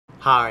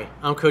Hi,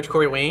 I'm Coach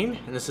Corey Wayne,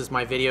 and this is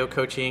my video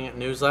coaching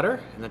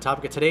newsletter. And the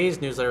topic of today's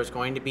newsletter is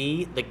going to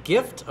be the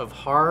gift of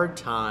hard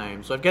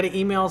times. So I've got an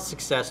email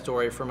success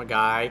story from a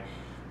guy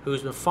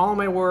who's been following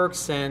my work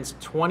since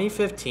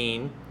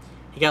 2015.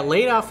 He got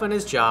laid off on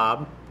his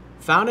job,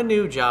 found a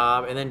new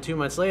job, and then 2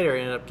 months later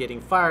ended up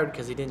getting fired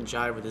because he didn't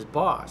jive with his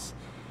boss.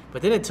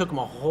 But then it took him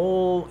a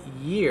whole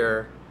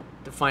year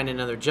to find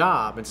another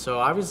job. And so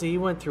obviously he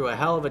went through a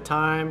hell of a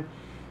time,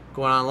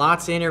 going on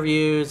lots of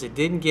interviews. It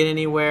didn't get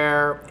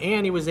anywhere,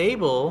 and he was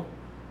able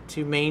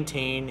to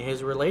maintain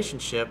his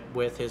relationship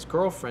with his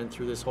girlfriend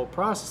through this whole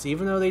process,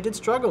 even though they did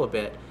struggle a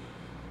bit.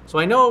 So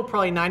I know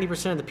probably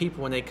 90% of the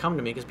people when they come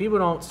to me, because people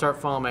don't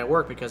start following my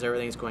work because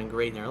everything's going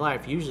great in their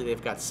life. Usually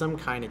they've got some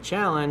kind of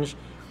challenge.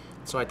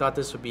 So I thought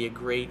this would be a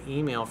great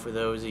email for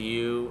those of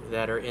you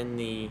that are in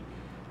the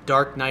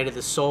dark night of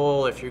the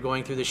soul. If you're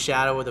going through the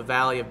shadow of the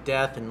valley of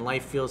death and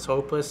life feels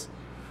hopeless,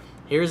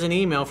 here's an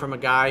email from a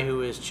guy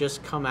who has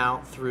just come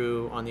out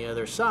through on the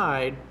other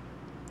side,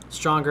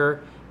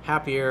 stronger,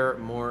 happier,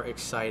 more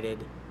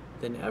excited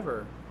than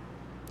ever.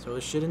 So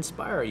this should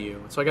inspire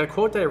you. So I got a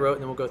quote that I wrote,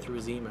 and then we'll go through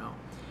his email.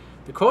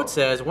 The quote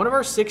says, "One of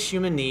our 6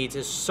 human needs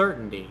is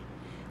certainty.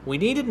 We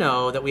need to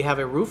know that we have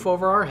a roof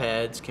over our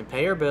heads, can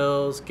pay our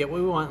bills, get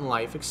what we want in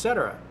life,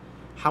 etc.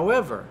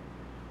 However,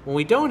 when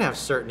we don't have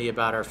certainty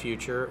about our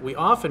future, we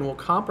often will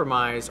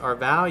compromise our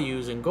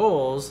values and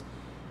goals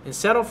and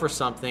settle for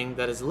something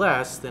that is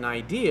less than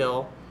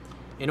ideal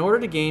in order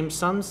to gain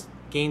some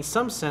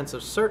sense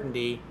of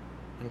certainty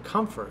and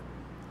comfort.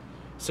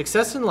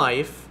 Success in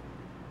life,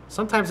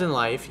 sometimes in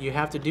life, you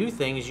have to do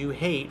things you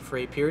hate for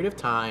a period of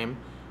time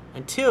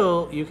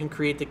until you can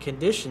create the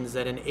conditions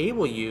that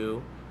enable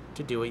you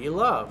to do what you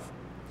love.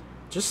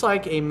 Just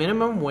like a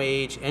minimum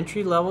wage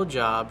entry-level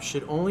job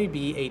should only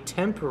be a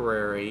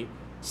temporary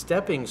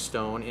stepping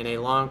stone in a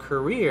long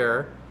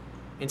career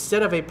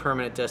instead of a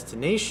permanent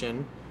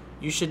destination,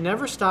 you should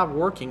never stop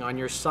working on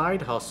your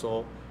side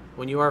hustle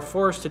when you are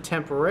forced to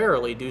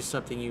temporarily do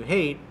something you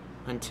hate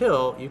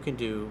until you can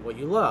do what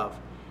you love.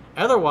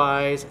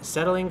 Otherwise,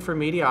 settling for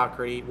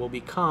mediocrity will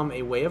become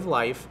a way of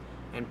life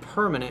and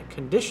permanent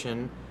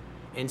condition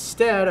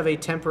instead of a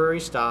temporary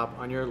stop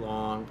on your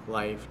long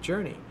life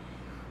journey."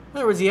 In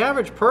other words, the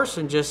average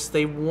person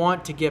they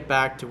want to get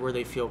back to where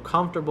they feel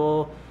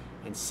comfortable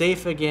and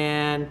safe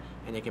again,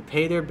 and they can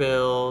pay their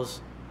bills,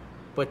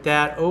 but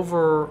that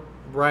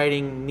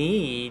overriding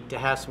need to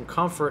have some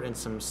comfort and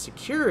some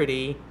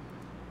security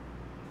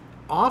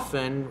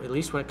often, at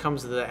least when it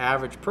comes to the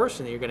average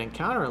person that you're going to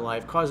encounter in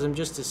life, causes them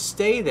just to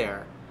stay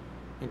there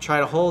and try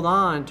to hold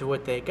on to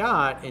what they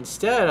got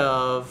instead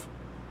of,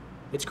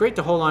 it's great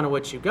to hold on to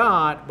what you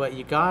got, but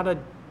you got to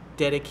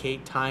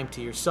dedicate time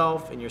to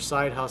yourself and your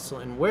side hustle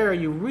and where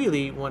you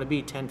really want to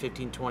be 10,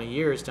 15, 20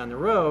 years down the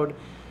road.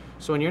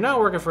 So when you're not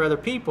working for other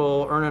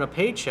people, earning a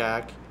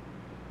paycheck,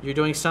 you're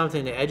doing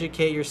something to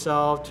educate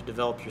yourself, to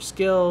develop your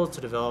skills,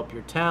 to develop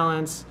your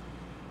talents,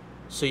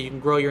 so you can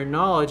grow your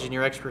knowledge and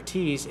your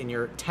expertise in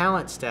your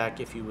talent stack,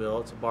 if you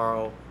will, to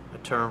borrow a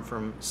term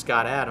from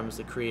Scott Adams,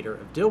 the creator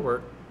of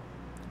Dilbert.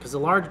 Because the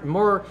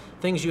more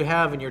things you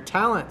have in your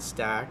talent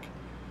stack,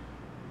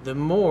 the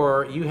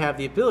more you have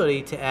the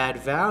ability to add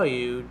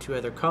value to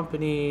other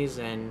companies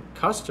and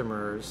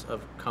customers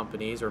of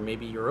companies, or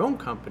maybe your own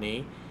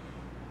company,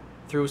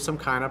 through some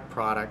kind of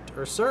product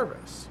or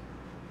service.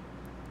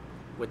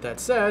 With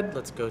that said,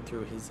 let's go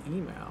through his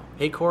email.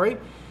 "Hey Corey,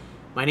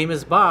 my name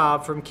is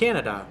Bob from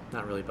Canada."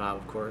 Not really Bob,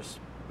 of course,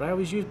 but I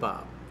always use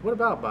Bob. What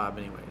about Bob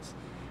anyways?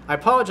 "I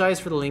apologize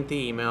for the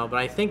lengthy email, but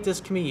I think this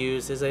can be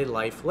used as a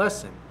life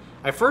lesson.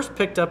 I first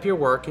picked up your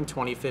work in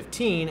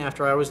 2015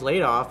 after I was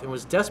laid off and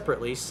was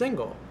desperately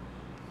single.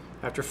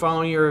 After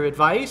following your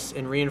advice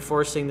and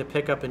reinforcing the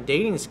pickup and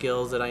dating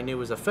skills that I knew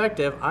was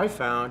effective, I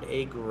found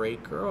a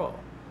great girl."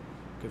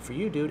 Good for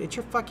you, dude. It's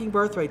your fucking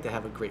birthright to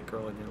have a great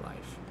girl in your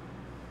life.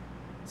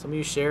 Some of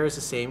you share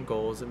the same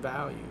goals and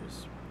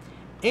values.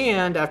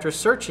 "And after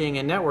searching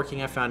and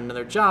networking, I found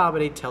another job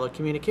at a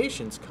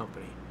telecommunications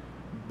company.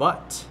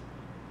 But,"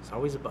 it's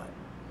always a but,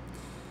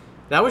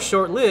 "that was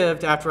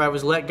short-lived after I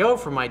was let go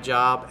from my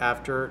job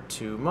after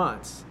 2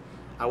 months.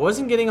 I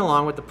wasn't getting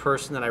along with the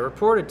person that I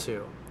reported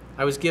to.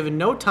 I was given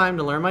no time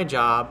to learn my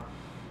job,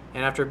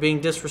 and after being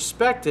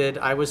disrespected,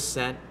 I was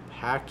sent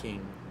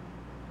packing.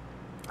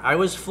 I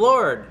was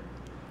floored.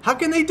 How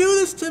can they do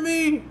this to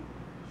me?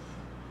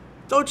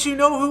 Don't you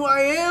know who I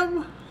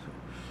am?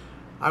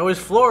 I was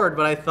floored,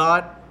 but I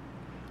thought,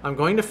 I'm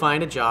going to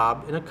find a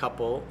job in a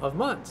couple of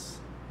months.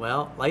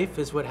 Well, life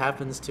is what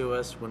happens to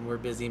us when we're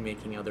busy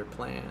making other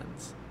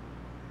plans."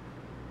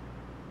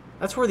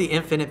 That's where the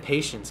infinite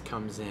patience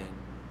comes in.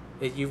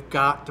 That you've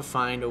got to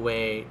find a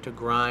way to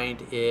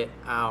grind it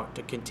out,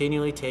 to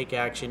continually take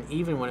action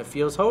even when it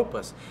feels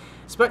hopeless.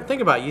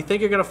 Think about it. You think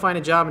you're going to find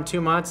a job in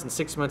 2 months, and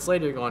 6 months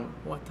later you're going,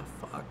 what the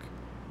fuck?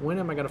 When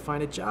am I going to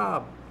find a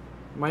job?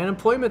 My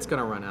unemployment's going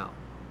to run out.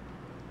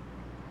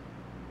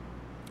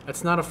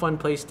 That's not a fun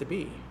place to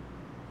be.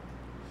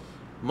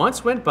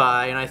 Months went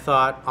by and I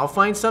thought, I'll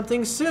find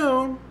something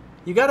soon.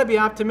 You got to be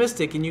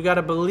optimistic, and you got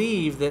to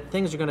believe that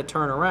things are going to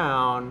turn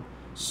around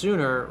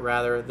sooner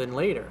rather than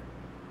later.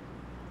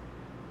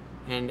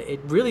 And it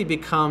really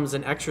becomes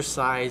an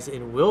exercise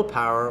in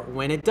willpower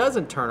when it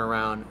doesn't turn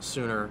around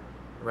sooner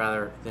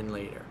rather than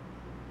later.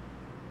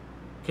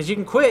 Because you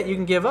can quit, you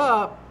can give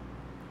up,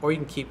 or you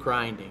can keep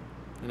grinding.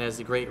 And as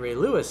the great Ray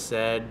Lewis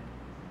said,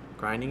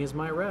 grinding is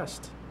my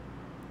rest.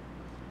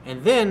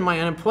 And then my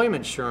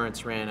unemployment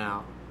insurance ran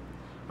out.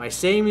 My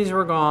savings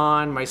were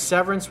gone, my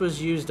severance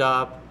was used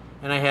up,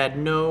 and I had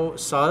no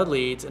solid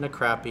leads in a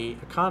crappy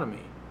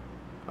economy.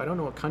 I don't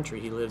know what country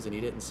he lives in,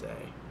 he didn't say.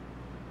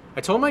 I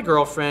told my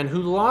girlfriend,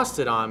 who lost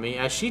it on me,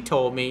 as she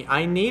told me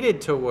I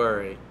needed to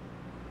worry.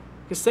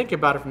 Because think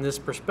about it from this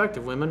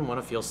perspective. Women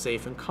want to feel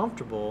safe and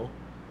comfortable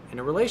in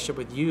a relationship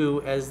with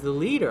you as the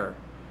leader.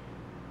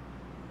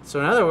 So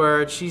in other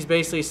words, she's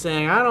basically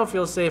saying, I don't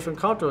feel safe and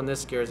comfortable, and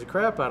this scares the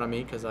crap out of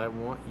me because I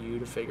want you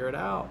to figure it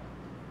out.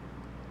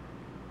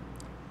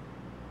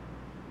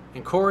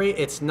 And Corey,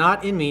 it's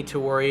not in me to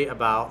worry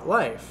about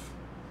life.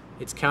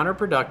 It's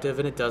counterproductive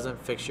and it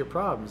doesn't fix your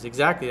problems.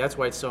 Exactly, that's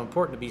why it's so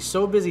important to be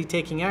so busy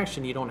taking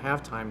action you don't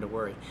have time to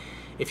worry.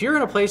 If you're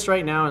in a place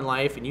right now in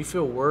life and you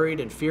feel worried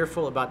and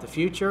fearful about the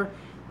future,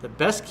 the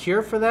best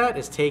cure for that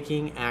is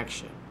taking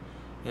action.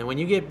 And when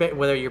you get,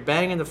 whether you're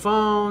banging the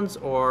phones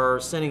or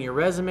sending your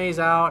resumes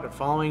out and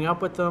following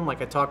up with them,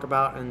 like I talk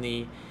about in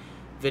the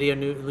video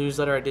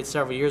newsletter I did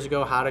several years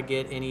ago, how to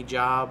get any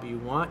job you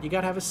want, you got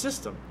to have a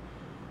system.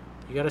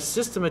 You got to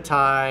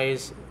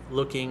systematize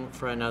looking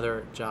for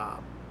another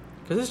job.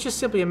 Because it's just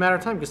simply a matter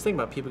of time. Because think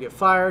about it, people get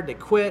fired, they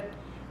quit,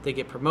 they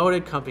get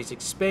promoted, companies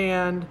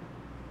expand.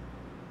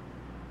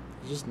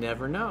 You just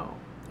never know.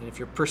 And if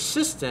you're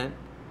persistent,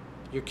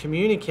 you're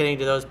communicating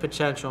to those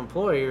potential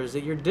employers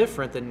that you're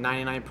different than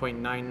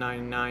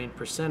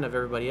 99.999% of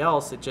everybody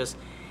else that just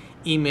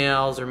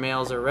emails or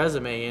mails their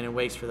resume in and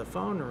waits for the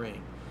phone to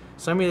ring.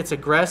 Somebody that's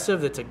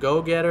aggressive, that's a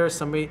go-getter,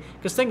 somebody,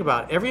 because think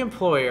about it, every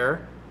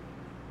employer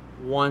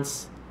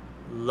wants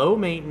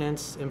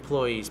low-maintenance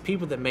employees,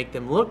 people that make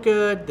them look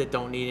good, that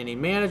don't need any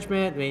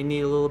management, may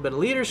need a little bit of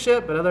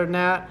leadership, but other than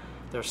that,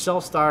 they're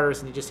self-starters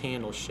and they just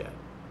handle shit.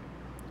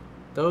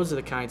 Those are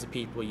the kinds of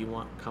people you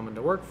want coming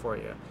to work for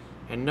you.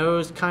 And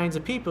those kinds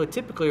of people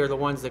typically are the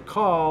ones that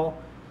call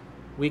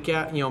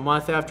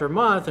month after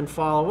month and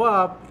follow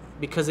up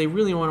because they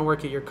really want to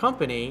work at your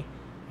company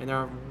and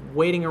they're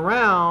waiting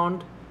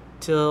around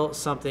till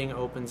something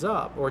opens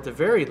up, or at the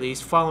very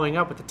least following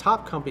up with the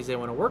top companies they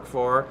want to work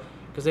for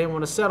because they don't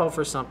want to settle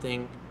for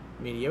something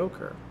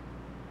mediocre.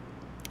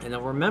 And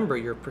they'll remember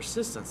your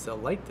persistence. They'll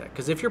like that.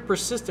 Because if you're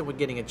persistent with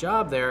getting a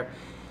job there,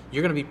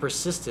 you're going to be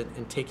persistent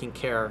in taking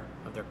care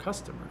of their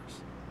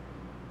customers.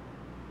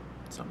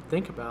 Something to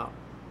think about.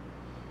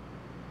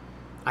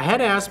 I had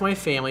to ask my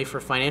family for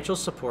financial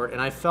support,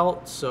 and I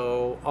felt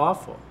so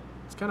awful.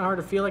 It's kind of hard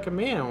to feel like a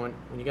man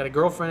when you got a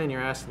girlfriend and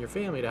you're asking your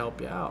family to help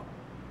you out.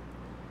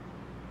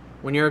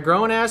 When you're a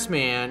grown-ass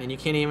man and you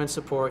can't even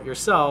support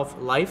yourself,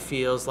 life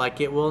feels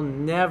like it will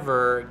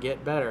never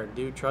get better.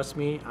 Dude, trust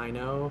me, I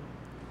know.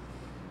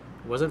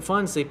 It wasn't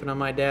fun sleeping on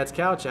my dad's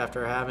couch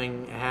after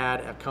having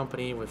had a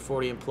company with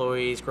 40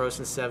 employees,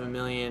 grossing $7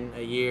 million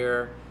a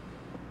year,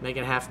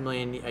 making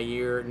 $500,000 a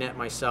year net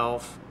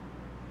myself,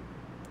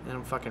 and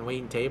I'm fucking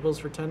waiting tables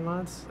for 10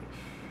 months.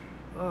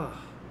 Like,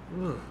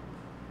 ugh.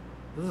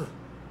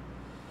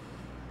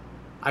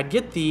 I'd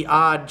get the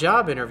odd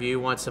job interview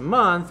once a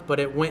month, but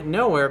it went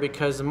nowhere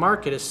because the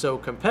market is so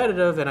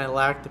competitive and I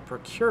lacked the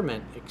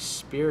procurement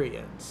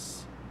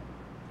experience.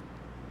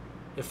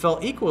 It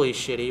felt equally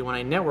shitty when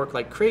I networked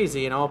like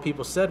crazy and all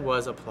people said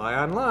was, apply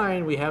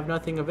online, we have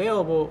nothing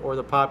available, or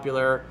the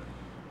popular,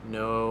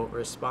 no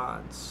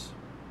response.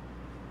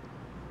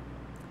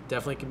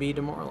 Definitely can be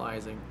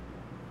demoralizing.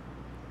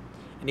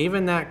 And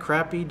even that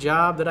crappy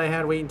job that I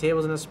had waiting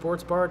tables in a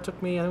sports bar, it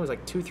took me, I think it was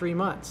like 2-3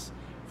 months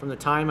from the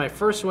time I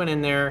first went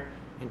in there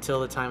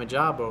until the time a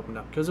job opened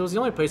up, because it was the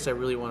only place I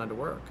really wanted to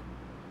work.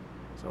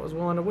 So I was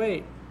willing to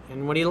wait.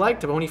 And when he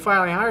liked it, when he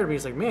finally hired me,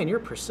 he's like, man, you're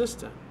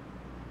persistent.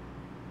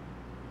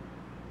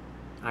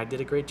 I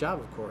did a great job,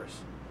 of course.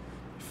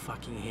 I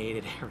fucking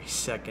hated every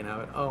second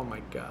of it. Oh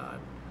my God.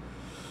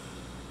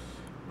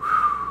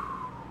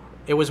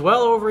 It was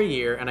well over a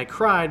year, and I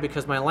cried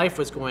because my life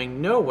was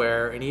going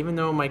nowhere, and even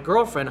though my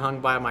girlfriend hung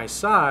by my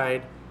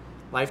side,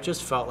 life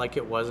just felt like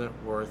it wasn't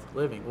worth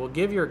living. Well,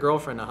 give your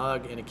girlfriend a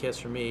hug and a kiss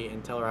from me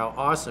and tell her how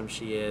awesome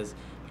she is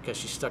because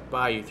she stuck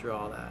by you through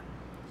all that.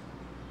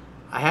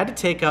 I had to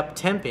take up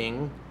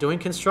temping, doing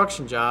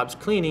construction jobs,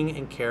 cleaning,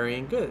 and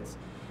carrying goods.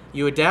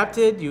 You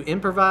adapted, you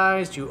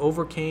improvised, you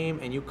overcame,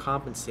 and you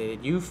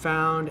compensated. You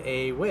found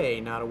a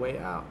way, not a way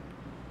out.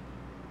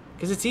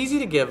 Because it's easy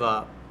to give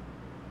up.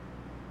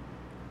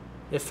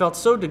 It felt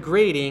so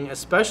degrading,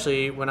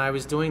 especially when I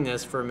was doing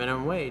this for a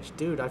minimum wage.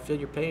 Dude, I feel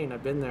your pain.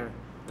 I've been there,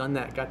 done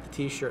that, got the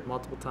t-shirt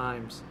multiple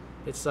times.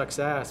 It sucks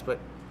ass, but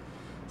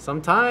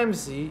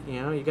sometimes you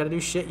got to do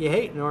shit you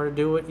hate in order to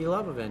do what you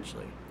love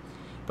eventually.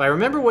 But I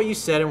remember what you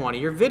said in one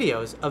of your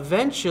videos.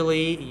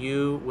 Eventually,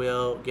 you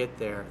will get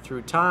there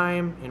through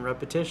time and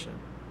repetition.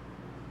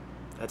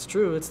 That's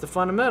true. It's the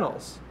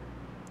fundamentals.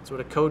 That's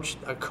what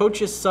a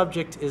coach's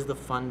subject is, the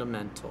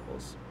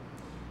fundamentals.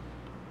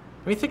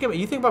 I mean,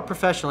 you think about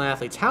professional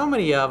athletes. How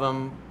many of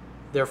them,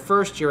 their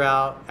first year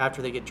out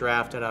after they get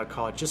drafted out of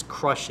college, just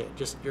crush it?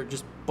 You're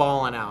just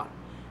balling out.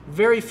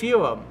 Very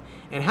few of them.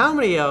 And how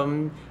many of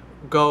them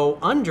go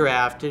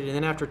undrafted, and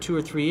then after 2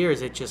 or 3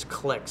 years, it just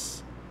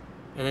clicks,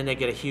 and then they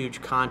get a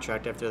huge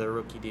contract after their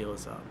rookie deal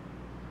is up?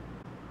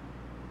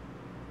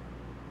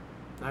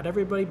 Not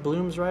everybody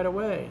blooms right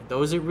away.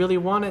 Those that really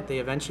want it, they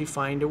eventually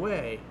find a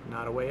way,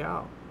 not a way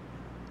out.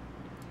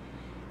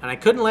 And I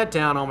couldn't let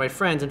down all my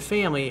friends and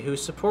family who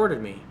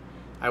supported me.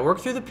 I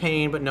worked through the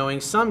pain, but knowing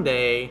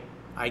someday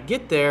I'd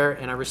get there,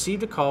 and I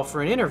received a call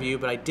for an interview,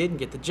 but I didn't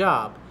get the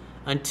job.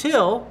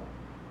 Until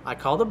I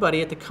called a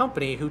buddy at the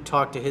company who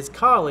talked to his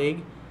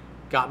colleague,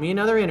 got me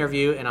another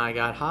interview, and I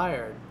got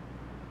hired.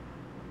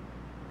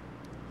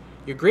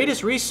 Your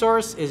greatest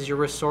resource is your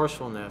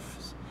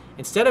resourcefulness.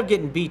 Instead of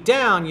getting beat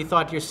down, you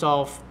thought to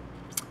yourself,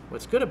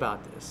 what's good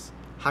about this?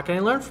 How can I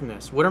learn from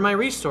this? What are my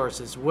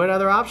resources? What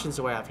other options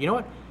do I have? You know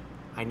what?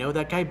 I know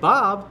that guy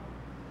Bob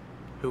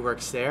who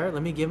works there.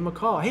 Let me give him a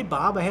call. Hey,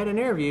 Bob, I had an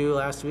interview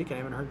last week and I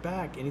haven't heard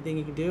back. Anything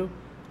you can do?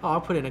 Oh,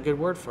 I'll put in a good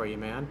word for you,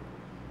 man.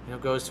 And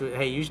it goes to,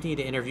 hey, you just need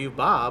to interview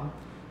Bob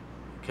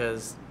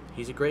because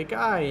he's a great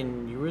guy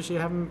and you really should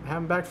have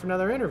him back for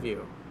another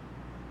interview.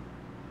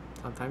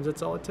 Sometimes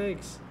that's all it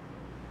takes.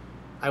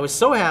 I was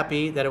so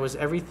happy that it was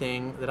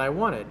everything that I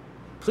wanted.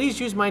 Please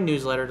use my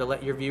newsletter to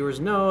let your viewers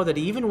know that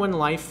even when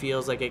life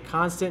feels like a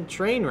constant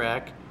train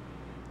wreck,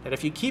 that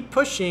if you keep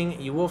pushing,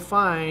 you will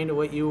find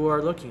what you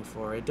are looking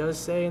for. It does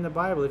say in the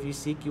Bible, if you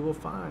seek, you will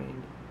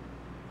find.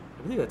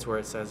 I believe that's where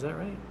it says that,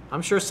 right?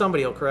 I'm sure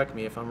somebody will correct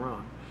me if I'm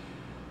wrong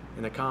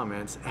in the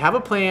comments. Have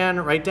a plan,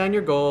 write down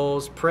your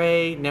goals,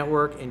 pray,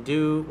 network, and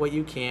do what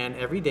you can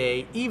every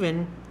day,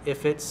 even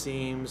if it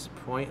seems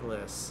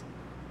pointless.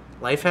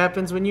 Life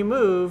happens when you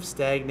move.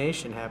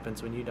 Stagnation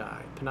happens when you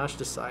die. Panache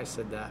Desai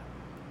said that.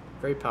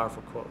 Very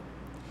powerful quote.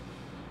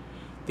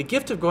 The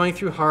gift of going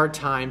through hard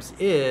times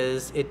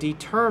is it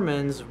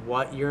determines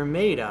what you're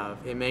made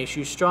of. It makes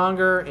you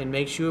stronger and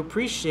makes you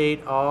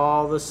appreciate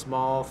all the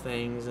small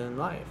things in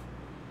life.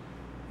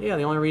 Yeah,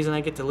 the only reason I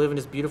get to live in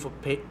this beautiful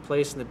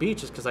place in the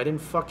beach is because I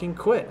didn't fucking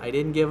quit. I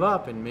didn't give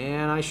up. And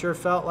man, I sure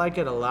felt like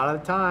it a lot of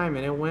the time.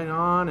 And it went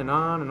on and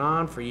on and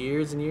on for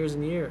years and years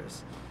and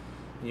years.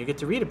 And you get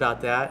to read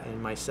about that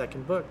in my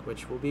second book,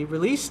 which will be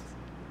released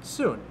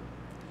soon.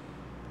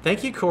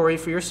 Thank you, Corey,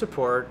 for your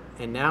support.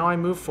 And now I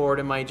move forward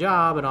in my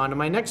job and on to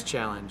my next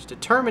challenge,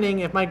 determining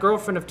if my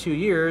girlfriend of 2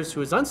 years,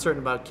 who is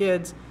uncertain about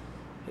kids,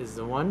 is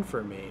the one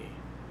for me.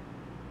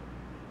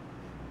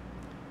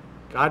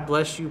 God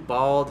bless you,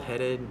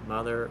 bald-headed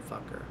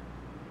motherfucker.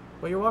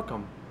 Well, you're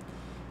welcome.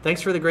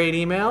 Thanks for the great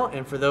email.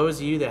 And for those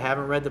of you that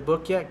haven't read the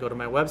book yet, go to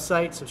my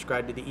website,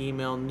 subscribe to the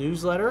email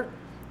newsletter.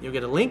 You'll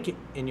get a link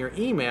in your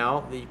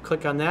email that you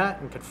click on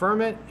that and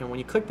confirm it. And when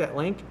you click that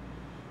link,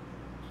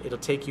 it'll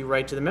take you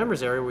right to the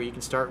members area where you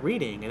can start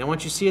reading. And then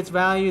once you see its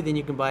value, then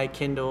you can buy a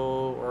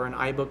Kindle or an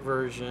iBook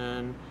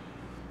version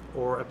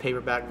or a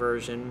paperback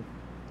version.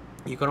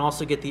 You can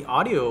also get the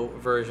audio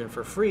version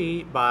for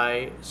free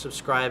by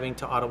subscribing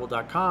to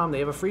audible.com. They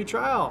have a free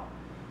trial.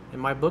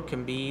 And my book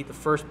can be the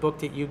first book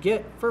that you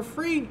get for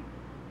free.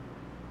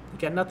 You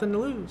got nothing to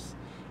lose.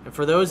 And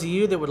for those of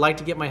you that would like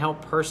to get my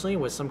help personally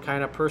with some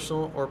kind of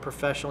personal or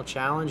professional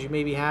challenge you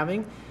may be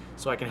having,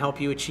 so I can help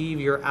you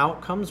achieve your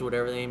outcomes,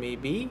 whatever they may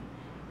be,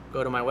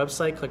 go to my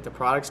website, click the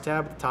products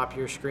tab at the top of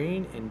your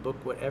screen, and book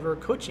whatever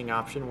coaching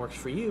option works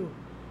for you.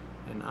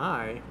 And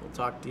I will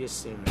talk to you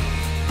soon.